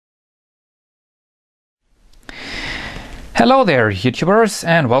Hello there, YouTubers,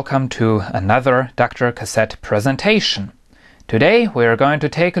 and welcome to another DrCassette presentation. Today we are going to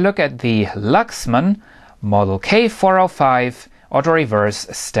take a look at the Luxman Model K-405 auto-reverse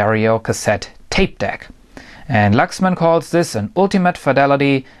stereo cassette tape deck. And Luxman calls this an ultimate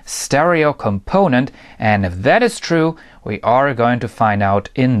fidelity stereo component, and if that is true, we are going to find out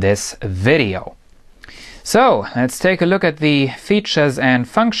in this video. So let's take a look at the features and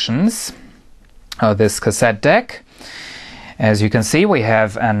functions of this cassette deck. As you can see, we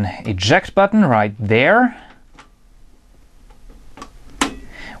have an eject button right there.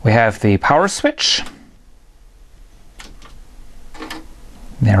 We have the power switch.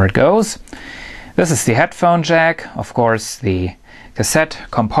 There it goes. This is the headphone jack, of course the cassette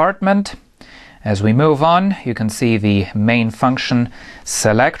compartment. As we move on, you can see the main function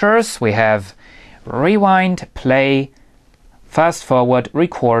selectors. We have rewind, play, fast forward,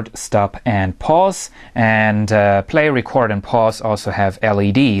 record, stop, and pause. And play, record, and pause also have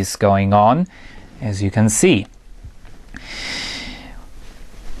LEDs going on, as you can see.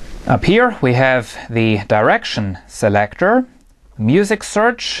 Up here we have the direction selector, music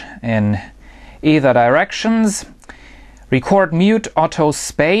search in either directions, record mute, auto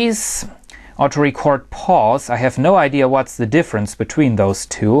space, auto record pause. I have no idea what's the difference between those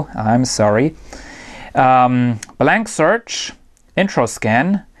two, I'm sorry. Blank search, intro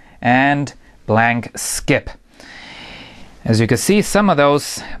scan, and blank skip. As you can see, some of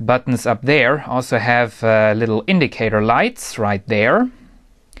those buttons up there also have little indicator lights right there.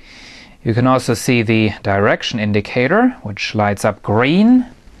 You can also see the direction indicator, which lights up green.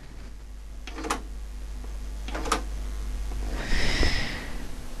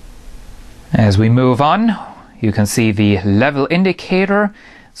 As we move on, you can see the level indicator.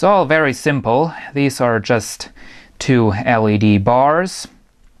 It's all very simple. These are just two LED bars.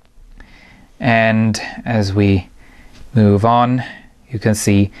 And as we move on, you can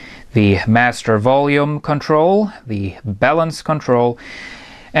see the master volume control, the balance control,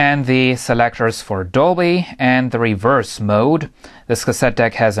 and the selectors for Dolby and the reverse mode. This cassette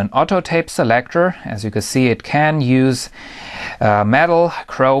deck has an auto tape selector. As you can see, it can use metal,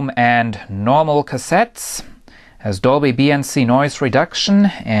 chrome, and normal cassettes. Has Dolby BNC noise reduction,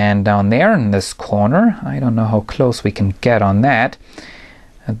 and down there in this corner, I don't know how close we can get on that,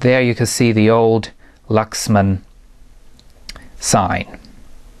 there you can see the old Luxman sign.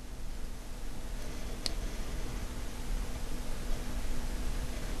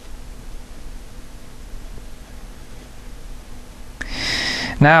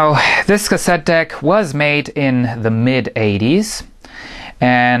 Now, this cassette deck was made in the mid-80s,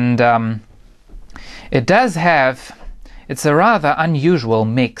 and it's a rather unusual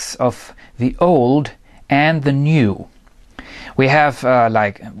mix of the old and the new. We have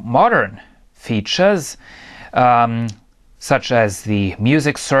like modern features, such as the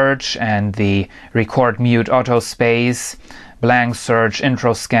music search and the record mute auto space, blank search,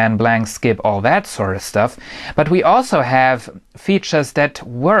 intro scan, blank skip, all that sort of stuff. But we also have features that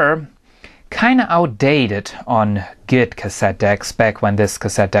were kind of outdated on good cassette decks back when this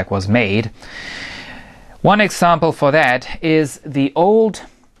cassette deck was made. One example for that is the old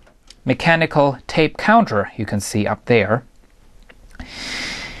mechanical tape counter you can see up there.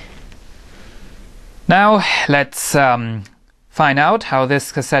 Now let's find out how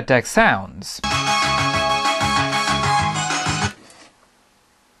this cassette deck sounds.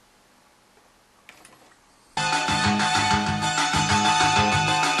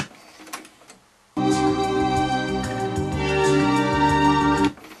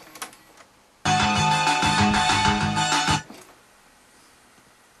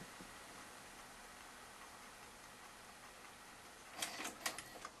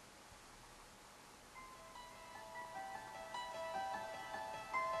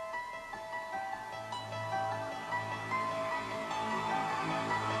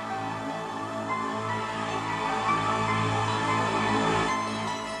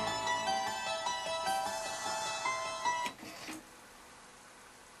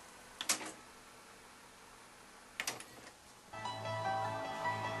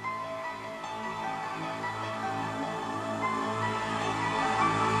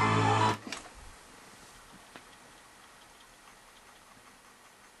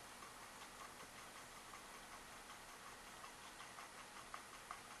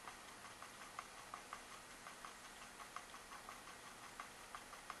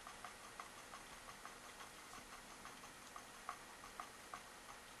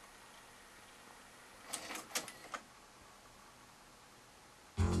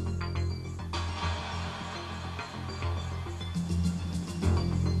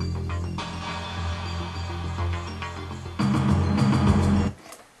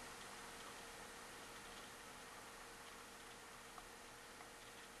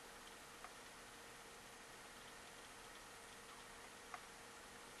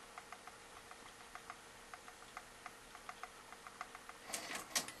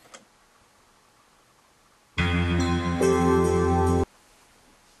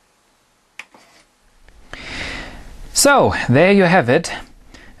 So, there you have it.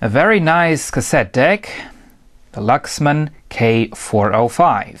 A very nice cassette deck, the Luxman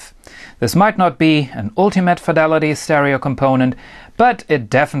K-405. This might not be an ultimate fidelity stereo component, but it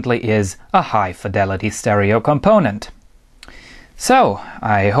definitely is a high fidelity stereo component. So,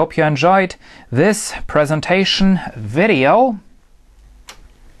 I hope you enjoyed this presentation video,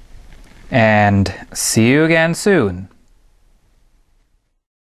 and see you again soon.